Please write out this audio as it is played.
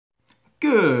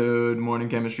Good morning,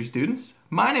 chemistry students.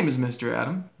 My name is Mr.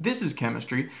 Adam. This is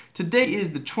chemistry. Today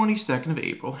is the 22nd of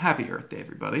April. Happy Earth Day,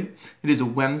 everybody. It is a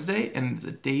Wednesday, and it's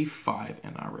a day 5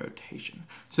 in our rotation.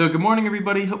 So good morning,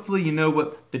 everybody. Hopefully you know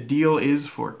what the deal is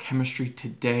for chemistry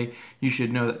today. You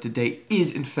should know that today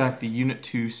is, in fact, the Unit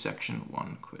 2, Section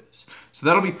 1 quiz. So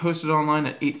that'll be posted online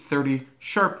at 8:30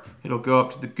 sharp. It'll go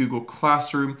up to the Google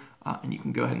Classroom, and you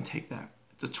can go ahead and take that.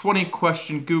 It's a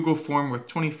 20-question Google form with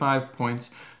 25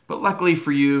 points. But luckily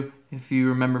for you, if you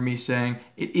remember me saying,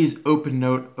 it is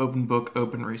OpenNote, open book,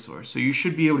 open resource. So you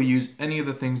should be able to use any of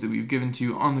the things that we've given to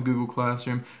you on the Google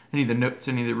Classroom, any of the notes,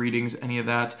 any of the readings, any of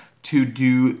that, to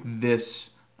do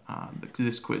this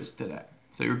quiz today.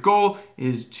 So your goal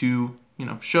is to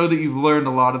show that you've learned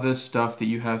a lot of this stuff, that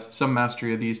you have some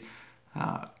mastery of these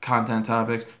content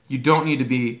topics. You don't need to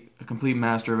be a complete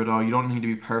master of it all. You don't need to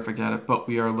be perfect at it, but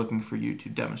we are looking for you to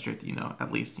demonstrate that you know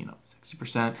at least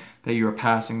 60% that you are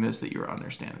passing this, that you are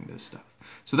understanding this stuff.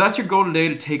 So that's your goal today,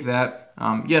 to take that.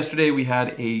 Yesterday we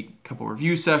had a couple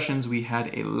review sessions. We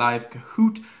had a live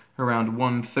Kahoot around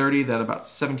 1:30 that about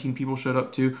 17 people showed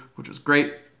up to, which was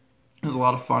great. It was a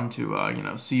lot of fun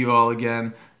to see you all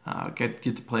again, get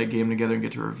to play a game together and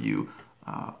get to review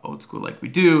old school like we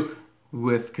do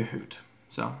with Kahoot.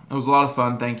 So it was a lot of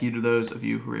fun. Thank you to those of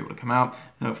you who were able to come out,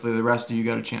 and hopefully the rest of you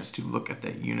got a chance to look at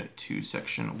that Unit 2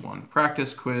 Section 1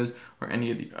 practice quiz or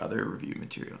any of the other review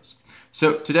materials.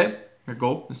 So today, your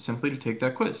goal is simply to take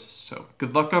that quiz. So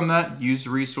good luck on that. Use the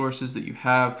resources that you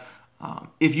have.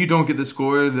 If you don't get the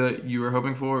score that you were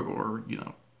hoping for, or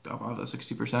above the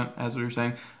 60%, as we were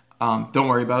saying, don't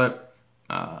worry about it.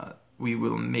 We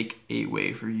will make a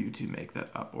way for you to make that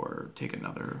up or take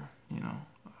another, a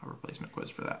replacement quiz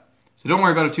for that. So don't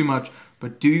worry about it too much,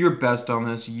 but do your best on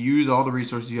this. Use all the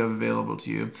resources you have available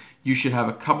to you. You should have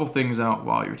a couple things out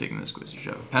while you're taking this quiz. You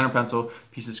should have a pen or pencil,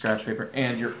 piece of scratch paper,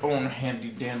 and your own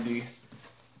handy-dandy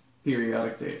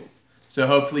periodic table. So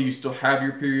hopefully you still have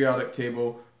your periodic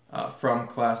table from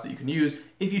class that you can use.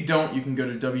 If you don't, you can go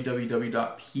to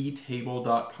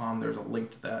www.ptable.com. There's a link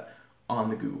to that on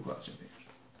the Google Classroom page.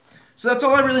 So that's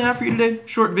all I really have for you today.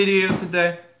 Short video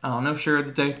today. No share of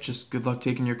the day. Just good luck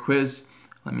taking your quiz.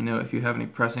 Let me know if you have any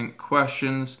pressing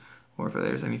questions or if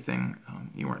there's anything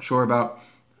you weren't sure about.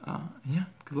 Yeah,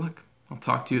 good luck. I'll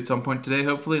talk to you at some point today,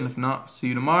 hopefully. And if not, see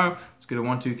you tomorrow. Let's get a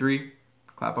 1, 2, 3.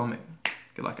 Clap on me.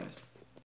 Good luck, guys.